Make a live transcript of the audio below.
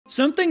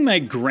Something my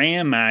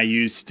grandma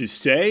used to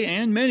say,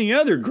 and many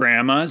other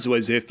grandmas,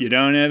 was if you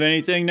don't have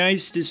anything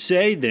nice to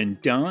say, then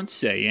don't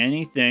say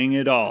anything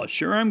at all.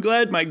 Sure, I'm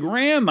glad my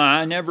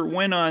grandma never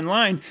went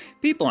online.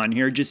 People on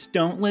here just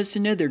don't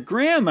listen to their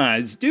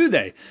grandmas, do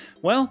they?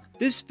 Well,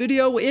 this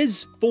video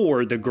is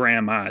for the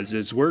grandmas,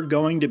 as we're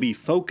going to be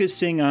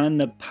focusing on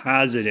the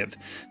positive,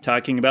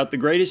 talking about the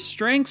greatest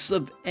strengths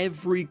of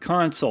every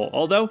console,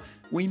 although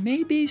we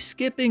may be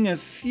skipping a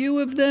few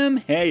of them.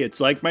 Hey, it's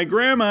like my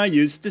grandma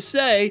used to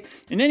say.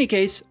 In any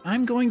case,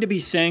 I'm going to be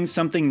saying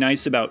something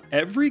nice about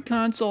every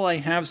console I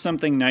have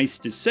something nice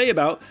to say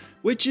about,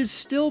 which is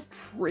still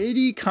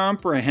pretty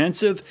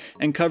comprehensive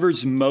and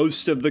covers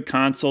most of the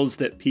consoles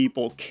that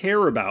people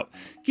care about.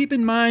 Keep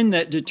in mind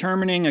that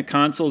determining a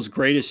console's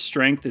greatest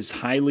strength is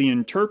highly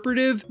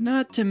interpretive,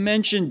 not to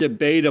mention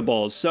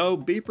debatable, so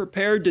be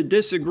prepared to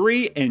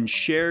disagree and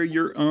share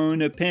your own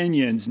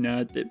opinions.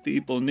 Not that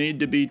people need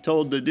to be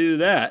told to do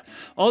that.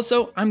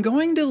 Also, I'm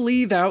going to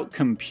leave out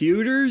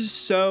computers,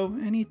 so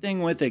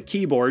anything with a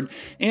keyboard,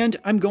 and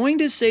I'm going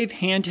to save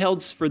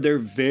handhelds for their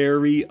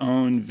very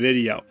own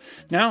video.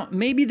 Now,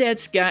 maybe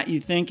that's got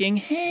you thinking,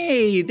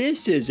 hey,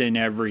 this isn't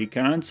every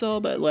console,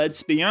 but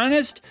let's be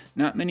honest,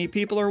 not many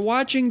people are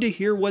watching to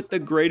hear what the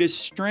greatest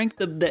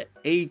strength of the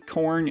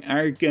Acorn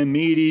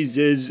Archimedes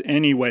is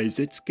anyways.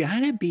 It's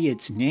gotta be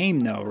its name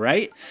though,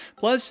 right?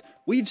 Plus,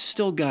 we've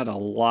still got a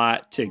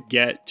lot to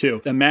get to.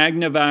 The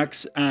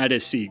Magnavox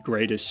Odyssey,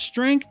 greatest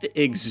strength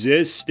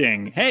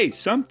existing. Hey,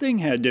 something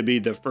had to be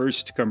the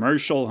first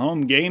commercial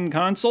home game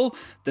console.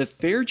 The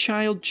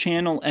Fairchild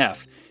Channel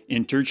F.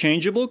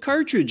 Interchangeable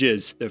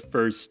cartridges, the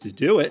first to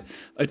do it.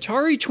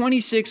 Atari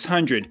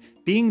 2600,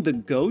 being the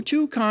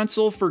go-to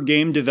console for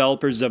game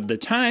developers of the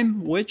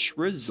time, which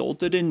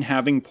resulted in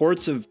having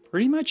ports of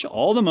pretty much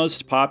all the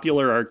most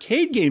popular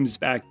arcade games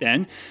back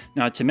then,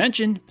 not to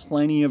mention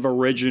plenty of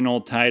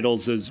original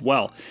titles as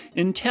well.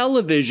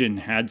 Intellivision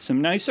had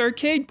some nice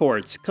arcade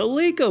ports,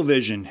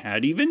 ColecoVision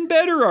had even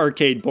better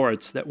arcade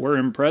ports that were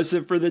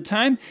impressive for the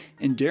time,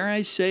 and dare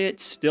I say it,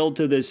 still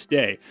to this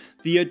day.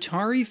 The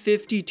Atari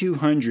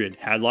 5200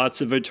 had lots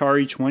of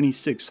Atari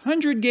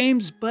 2600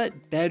 games,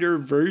 but better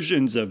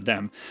versions of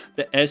them.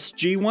 The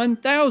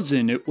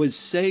SG-1000, it was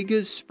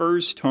Sega's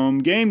first home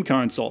game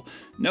console.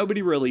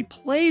 Nobody really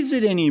plays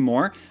it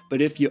anymore,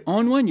 but if you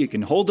own one, you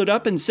can hold it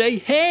up and say,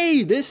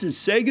 hey, this is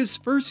Sega's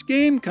first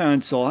game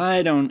console.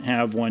 I don't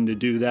have one to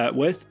do that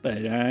with,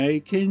 but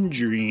I can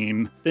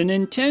dream. The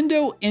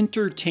Nintendo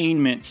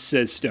Entertainment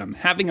System,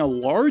 having a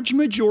large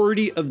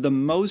majority of the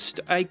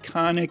most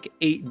iconic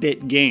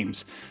 8-bit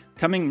games,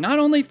 coming not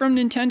only from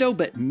Nintendo,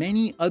 but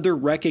many other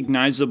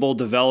recognizable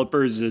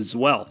developers as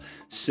well.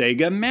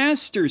 Sega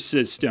Master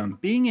System,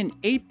 being an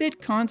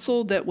 8-bit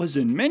console that was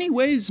in many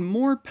ways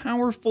more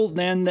powerful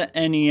than the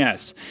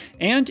NES.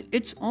 And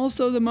it's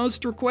also the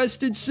most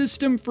requested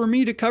system for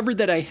me to cover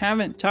that I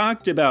haven't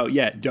talked about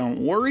yet. Don't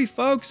worry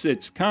folks,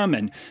 it's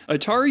coming.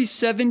 Atari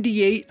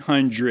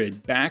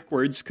 7800,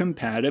 backwards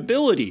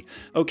compatibility.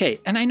 Okay,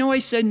 and I know I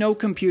said no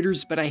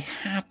computers, but I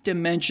have to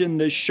mention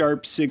the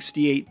Sharp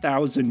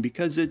 68000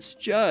 because it's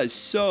just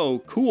so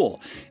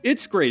cool.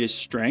 Its greatest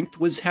strength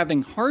was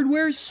having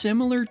hardware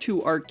similar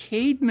to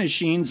arcade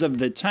machines of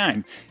the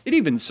time. It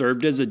even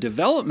served as a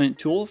development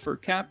tool for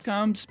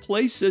Capcom's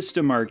Play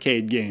System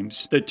arcade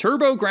games. The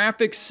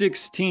TurboGrafx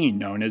 16,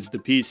 known as the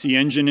PC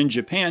Engine in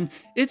Japan,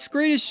 its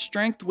greatest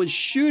strength was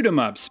shoot 'em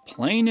ups,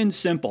 plain and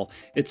simple.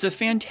 It's a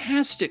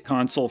fantastic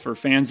console for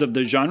fans of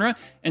the genre,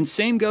 and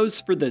same goes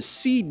for the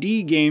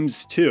CD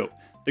games too.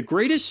 The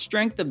greatest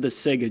strength of the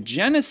Sega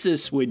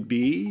Genesis would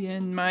be,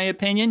 in my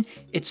opinion,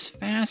 its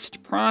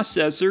fast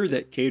processor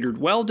that catered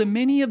well to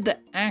many of the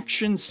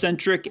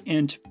action-centric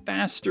and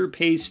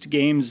faster-paced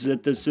games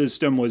that the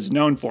system was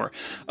known for.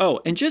 Oh,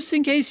 and just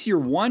in case you're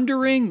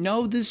wondering,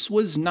 no, this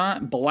was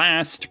not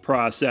blast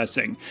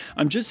processing.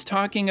 I'm just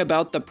talking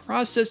about the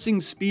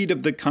processing speed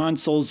of the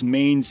console's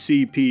main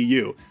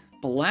CPU.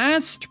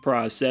 Blast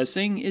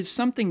processing is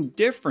something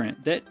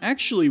different that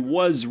actually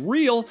was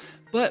real,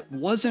 but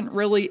wasn't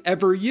really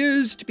ever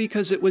used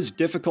because it was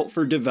difficult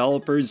for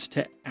developers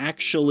to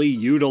actually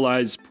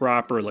utilize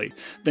properly.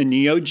 The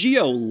Neo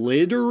Geo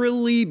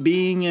literally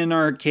being an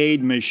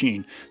arcade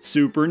machine.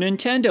 Super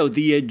Nintendo,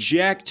 the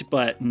eject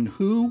button.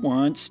 Who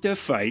wants to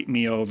fight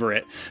me over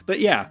it? But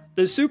yeah,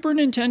 the Super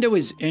Nintendo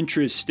is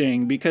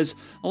interesting because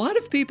a lot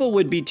of people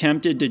would be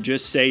tempted to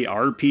just say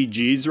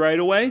RPGs right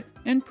away.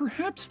 And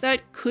perhaps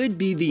that could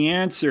be the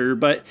answer,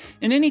 but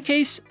in any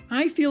case,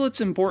 I feel it's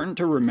important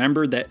to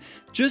remember that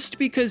just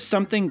because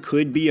something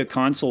could be a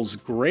console's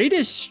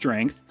greatest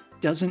strength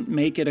doesn't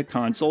make it a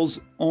console's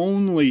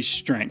only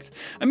strength.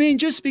 I mean,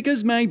 just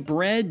because my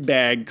bread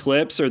bag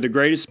clips are the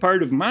greatest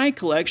part of my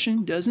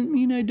collection doesn't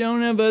mean I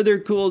don't have other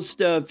cool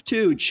stuff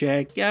too.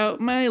 Check out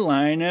my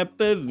lineup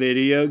of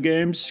video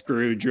game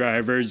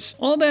screwdrivers.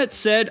 All that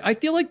said, I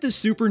feel like the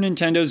Super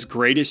Nintendo's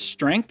greatest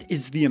strength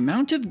is the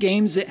amount of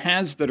games it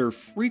has that are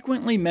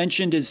frequently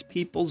mentioned as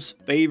people's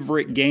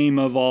favorite game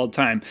of all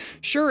time.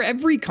 Sure,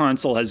 every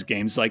console has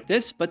games like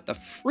this, but the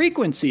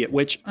frequency at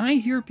which I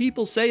hear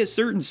people say a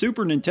certain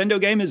Super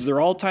Nintendo game is their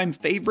all-time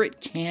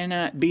favorite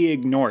cannot be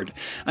ignored.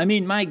 I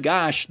mean, my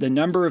gosh, the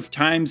number of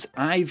times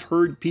I've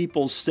heard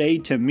people say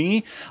to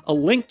me, A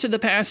Link to the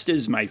Past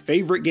is my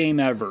favorite game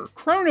ever.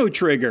 Chrono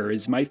Trigger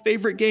is my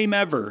favorite game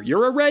ever.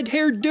 You're a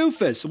red-haired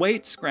doofus.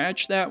 Wait,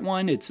 scratch that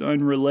one, it's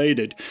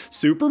unrelated.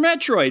 Super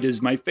Metroid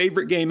is my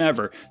favorite game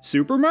ever.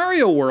 Super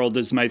Mario World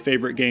is my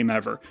favorite game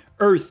ever.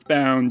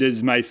 Earthbound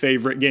is my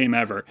favorite game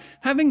ever.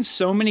 Having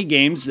so many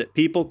games that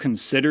people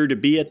consider to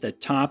be at the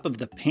top of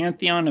the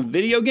pantheon of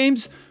video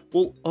games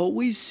will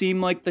always seem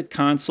like the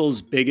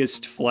console's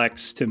biggest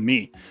flex to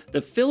me.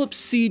 The Philips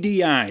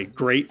CDI,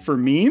 great for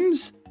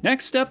memes?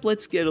 Next up,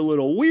 let's get a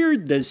little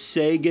weird, the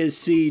Sega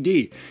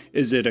CD.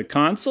 Is it a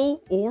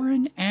console or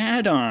an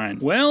add-on?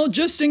 Well,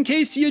 just in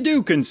case you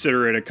do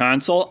consider it a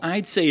console,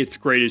 I'd say its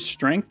greatest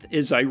strength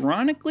is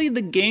ironically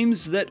the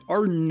games that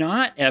are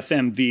not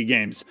FMV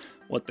games.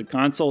 What the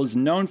console is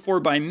known for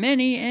by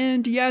many,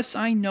 and yes,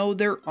 I know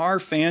there are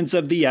fans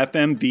of the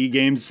FMV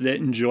games that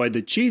enjoy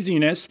the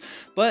cheesiness,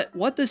 but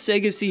what the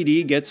Sega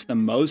CD gets the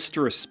most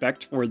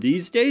respect for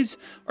these days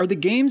are the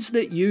games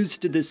that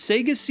used the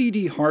Sega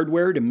CD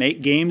hardware to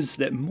make games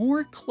that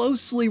more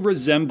closely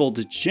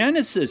resembled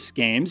Genesis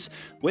games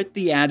with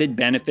the added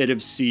benefit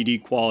of CD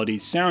quality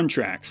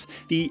soundtracks.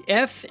 The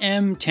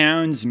FM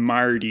Towns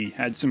Marty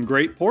had some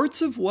great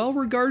ports of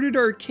well-regarded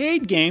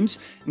arcade games,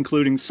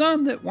 including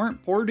some that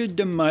weren't ported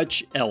to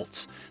much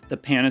else. The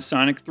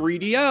Panasonic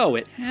 3DO,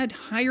 it had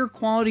higher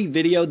quality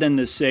video than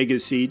the Sega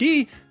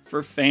CD,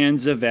 for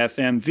fans of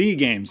FMV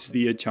games.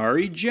 The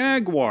Atari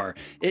Jaguar.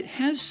 It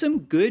has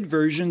some good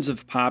versions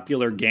of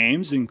popular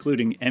games,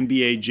 including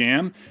NBA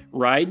Jam,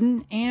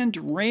 Raiden, and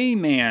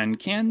Rayman.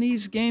 Can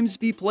these games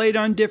be played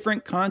on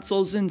different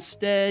consoles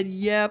instead?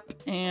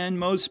 Yep, and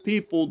most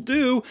people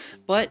do,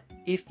 but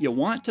if you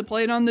want to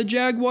play it on the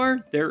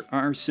Jaguar, there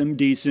are some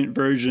decent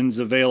versions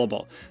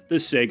available. The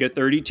Sega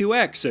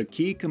 32X, a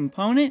key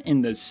component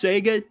in the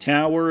Sega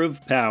Tower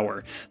of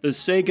Power. The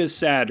Sega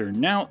Saturn.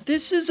 Now,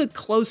 this is a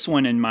close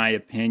one in my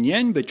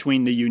opinion,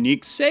 between the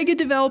unique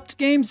Sega-developed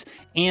games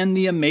and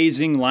the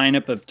amazing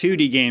lineup of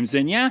 2D games.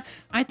 And yeah,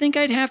 I think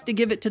I'd have to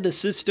give it to the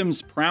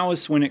system's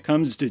prowess when it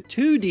comes to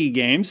 2D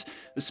games,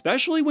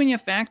 especially when you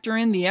factor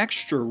in the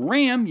extra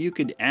RAM you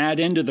could add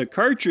into the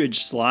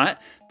cartridge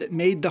slot that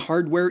made the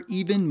hardware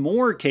even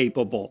more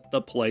capable,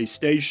 the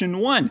PlayStation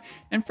 1.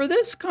 And for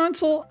this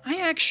console, I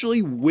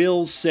actually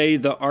will say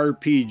the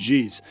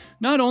RPGs,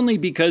 not only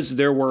because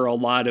there were a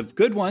lot of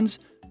good ones,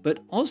 but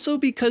also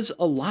because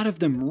a lot of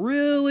them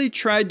really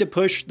tried to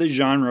push the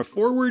genre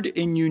forward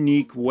in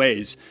unique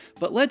ways.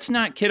 But let's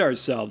not kid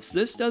ourselves,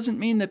 this doesn't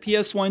mean the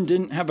PS1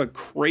 didn't have a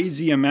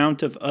crazy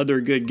amount of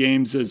other good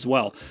games as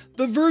well.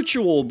 The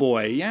Virtual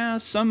Boy, yeah,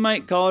 some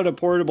might call it a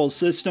portable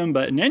system,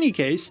 but in any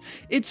case,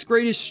 its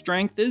greatest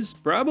strength is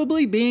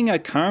probably being a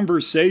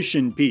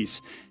conversation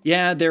piece.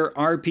 Yeah, there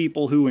are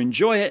people who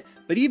enjoy it,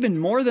 but even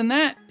more than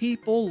that,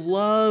 people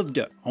love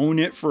to own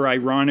it for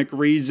ironic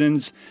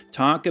reasons,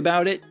 talk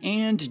about it,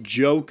 and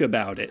joke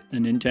about it. The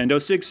Nintendo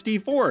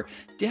 64,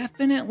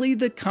 definitely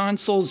the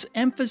console's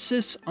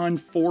emphasis on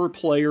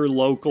 4-player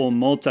local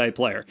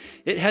multiplayer.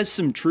 It has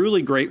some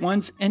truly great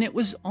ones, and it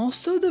was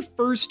also the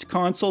first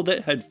console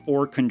that had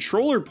 4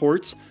 controller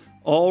ports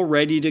all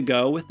ready to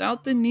go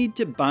without the need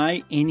to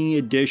buy any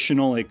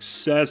additional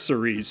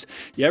accessories.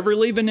 You ever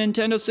leave a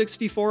Nintendo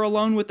 64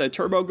 alone with a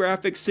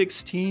TurboGrafx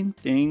 16?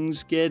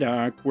 Things get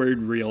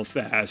awkward real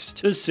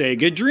fast. The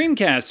Sega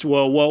Dreamcast.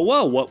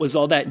 Whoa, what was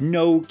all that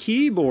no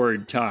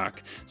keyboard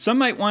talk? Some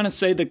might want to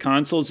say the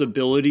console's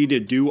ability to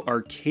do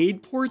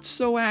arcade ports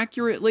so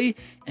accurately,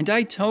 and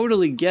I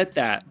totally get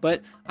that,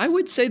 but I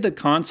would say the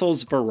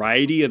console's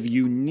variety of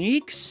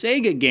unique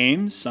Sega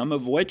games, some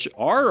of which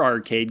are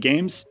arcade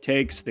games,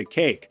 takes the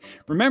cake.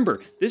 Remember,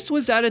 this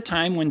was at a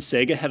time when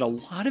Sega had a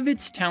lot of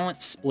its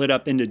talent split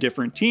up into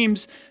different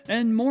teams,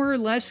 and more or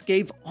less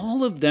gave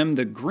all of them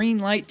the green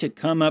light to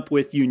come up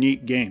with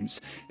unique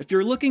games. If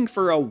you're looking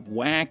for a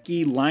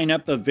wacky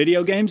lineup of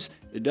video games,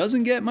 it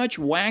doesn't get much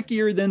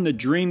wackier than the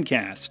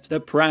Dreamcast. The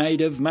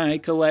pride of my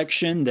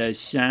collection, the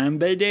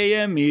Samba de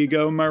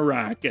Amigo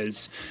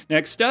maracas.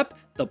 Next up,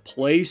 the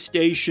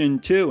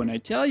PlayStation 2. And I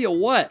tell you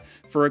what,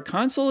 for a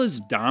console as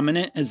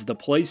dominant as the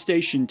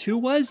PlayStation 2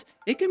 was,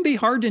 it can be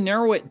hard to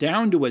narrow it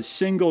down to a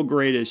single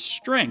greatest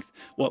strength.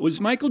 What was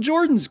Michael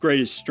Jordan's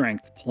greatest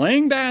strength?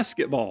 Playing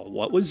basketball.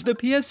 What was the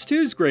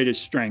PS2's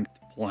greatest strength?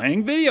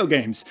 Playing video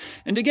games.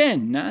 And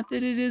again, not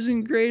that it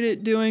isn't great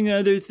at doing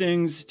other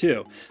things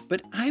too,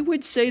 but I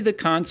would say the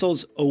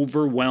console's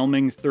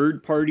overwhelming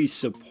third-party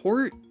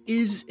support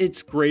is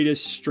its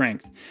greatest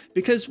strength.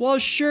 Because while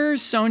sure,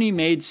 Sony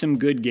made some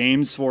good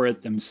games for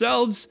it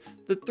themselves,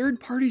 the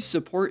third-party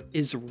support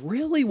is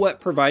really what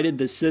provided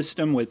the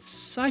system with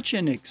such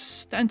an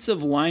extensive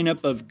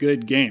lineup of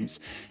good games.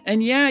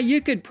 And yeah,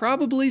 you could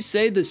probably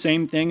say the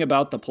same thing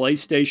about the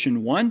PlayStation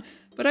 1,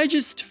 but I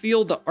just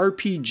feel the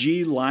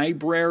RPG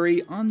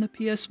library on the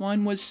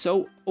PS1 was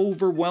so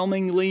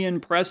overwhelmingly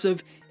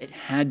impressive, it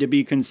had to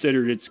be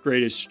considered its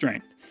greatest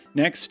strength.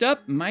 Next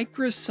up,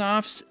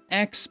 Microsoft's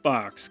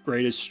Xbox.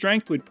 Greatest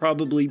strength would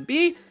probably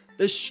be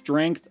the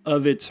strength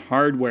of its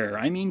hardware.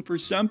 I mean, for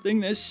something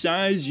this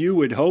size, you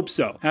would hope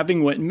so.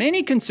 Having what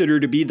many consider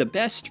to be the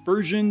best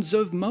versions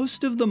of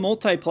most of the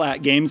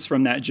multi-plat games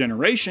from that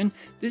generation,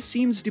 this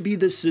seems to be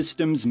the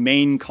system's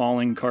main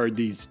calling card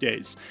these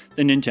days.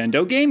 The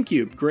Nintendo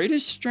GameCube.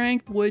 Greatest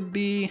strength would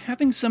be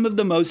having some of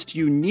the most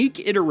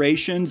unique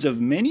iterations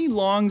of many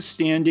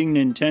long-standing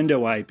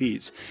Nintendo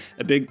IPs.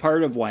 A big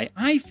part of why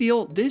I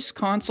feel this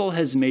console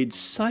has made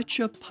such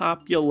a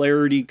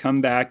popularity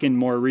comeback in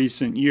more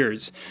recent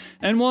years.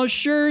 And while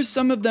sure,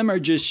 some of them are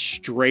just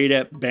straight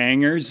up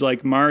bangers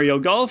like Mario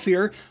Golf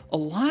here, a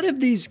lot of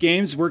these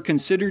games were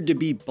considered to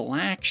be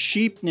black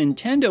sheep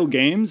Nintendo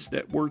games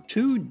that were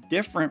too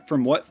different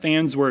from what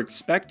fans were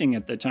expecting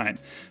at the time,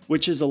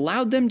 which has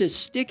allowed them to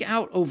stick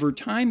out over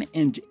time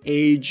and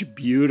age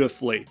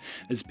beautifully,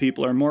 as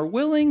people are more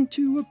willing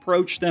to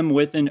approach them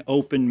with an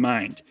open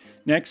mind.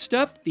 Next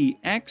up, the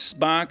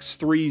Xbox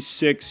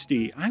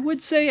 360. I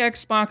would say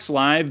Xbox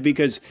Live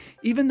because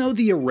even though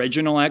the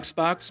original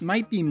Xbox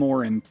might be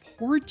more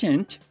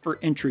important for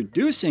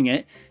introducing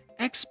it,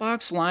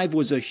 Xbox Live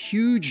was a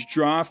huge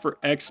draw for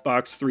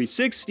Xbox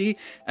 360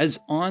 as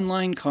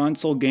online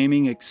console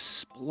gaming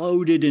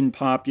exploded in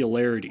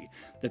popularity.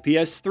 The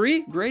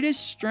PS3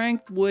 greatest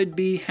strength would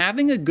be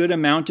having a good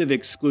amount of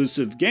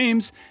exclusive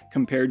games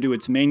compared to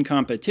its main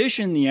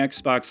competition, the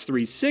Xbox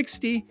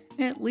 360,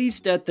 at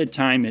least at the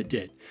time it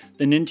did.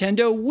 The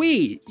Nintendo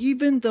Wii,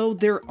 even though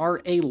there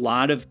are a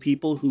lot of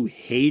people who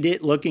hate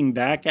it looking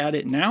back at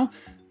it now,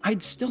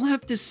 I'd still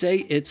have to say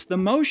it's the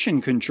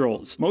motion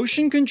controls.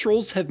 Motion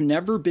controls have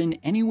never been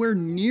anywhere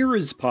near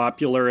as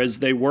popular as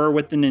they were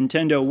with the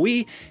Nintendo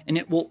Wii, and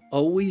it will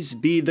always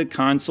be the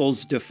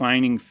console's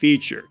defining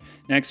feature.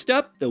 Next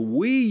up, the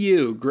Wii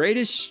U.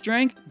 Greatest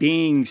strength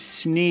being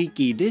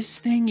sneaky. This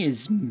thing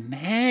is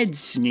mad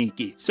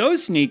sneaky. So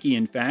sneaky,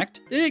 in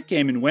fact, that it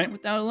came and went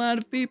without a lot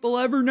of people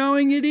ever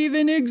knowing it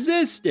even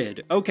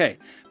existed. Okay,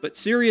 but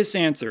serious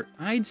answer,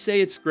 I'd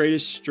say its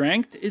greatest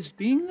strength is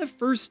being the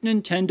first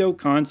Nintendo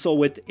console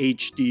with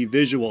HD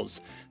visuals.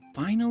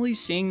 Finally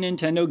seeing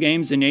Nintendo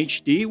games in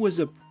HD was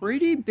a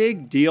pretty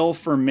big deal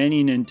for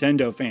many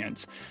Nintendo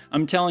fans.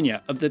 I'm telling you,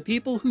 of the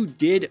people who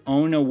did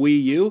own a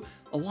Wii U,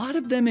 a lot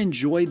of them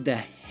enjoyed the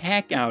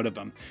heck out of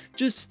them.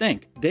 Just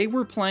think, they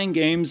were playing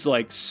games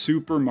like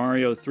Super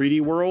Mario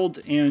 3D World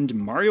and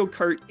Mario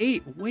Kart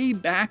 8 way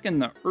back in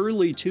the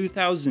early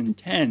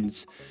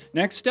 2010s.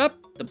 Next up,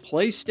 the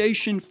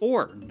PlayStation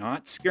 4,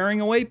 not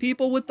scaring away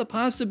people with the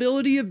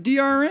possibility of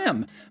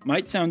DRM.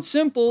 Might sound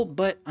simple,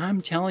 but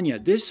I'm telling you,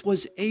 this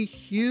was a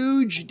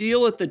huge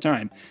deal at the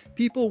time.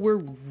 People were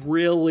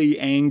really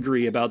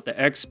angry about the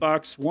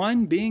Xbox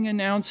One being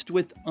announced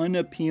with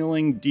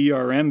unappealing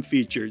DRM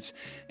features,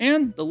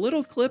 and the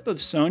little clip of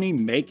Sony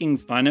making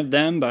fun of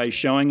them by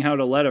showing how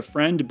to let a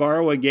friend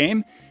borrow a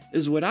game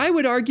is what I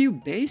would argue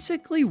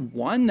basically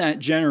won that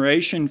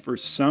generation for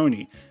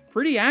Sony.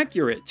 Pretty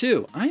accurate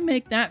too. I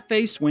make that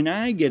face when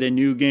I get a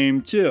new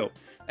game too.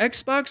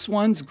 Xbox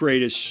One's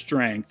greatest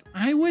strength,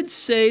 I would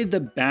say the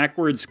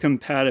backwards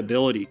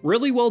compatibility.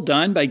 Really well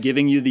done by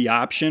giving you the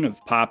option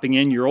of popping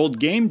in your old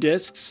game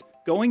discs,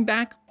 going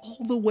back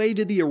all the way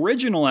to the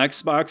original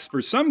Xbox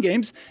for some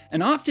games,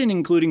 and often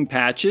including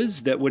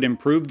patches that would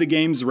improve the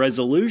game's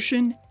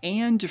resolution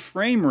and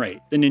frame rate.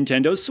 The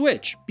Nintendo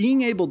Switch,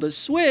 being able to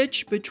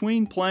switch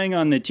between playing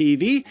on the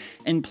TV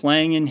and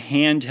playing in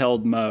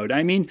handheld mode.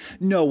 I mean,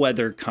 no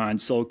other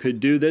console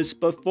could do this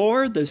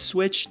before. The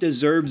Switch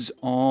deserves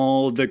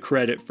all the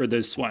credit for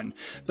this one.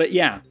 But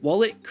yeah,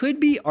 while it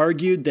could be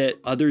argued that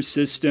other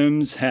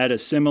systems had a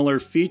similar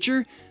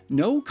feature,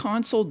 no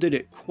console did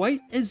it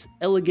quite as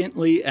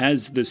elegantly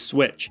as the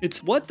Switch.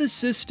 It's what the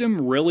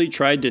system really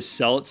tried to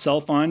sell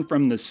itself on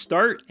from the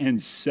start,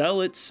 and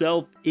sell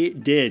itself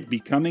it did,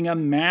 becoming a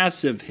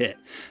massive hit.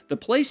 The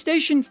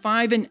PlayStation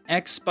 5 and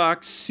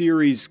Xbox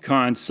Series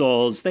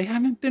consoles, they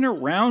haven't been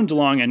around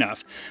long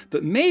enough,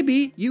 but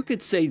maybe you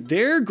could say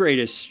their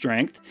greatest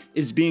strength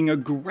is being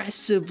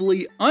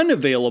aggressively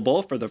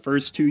unavailable for the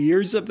first 2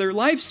 years of their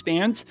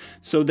lifespans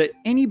so that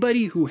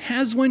anybody who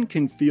has one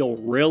can feel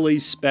really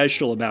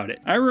special about it.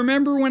 I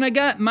remember when I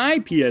got my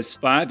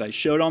PS5, I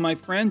showed all my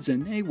friends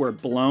and they were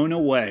blown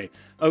away.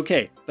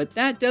 Okay, but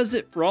that does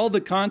it for all the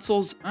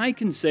consoles I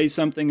can say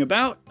something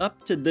about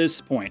up to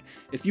this point.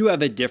 If you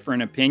have a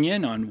different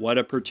opinion on what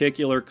a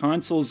particular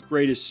console's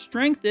greatest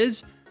strength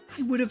is,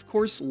 I would of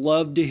course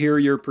love to hear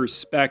your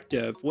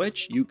perspective,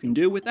 which you can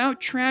do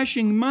without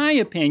trashing my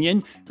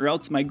opinion, or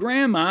else my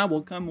grandma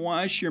will come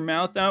wash your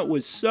mouth out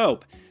with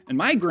soap. And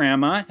my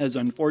grandma has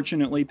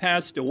unfortunately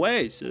passed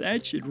away, so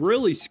that should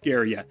really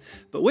scare you.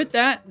 But with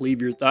that,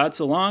 leave your thoughts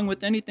along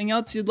with anything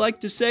else you'd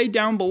like to say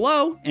down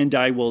below, and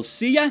I will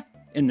see ya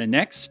in the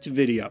next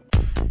video.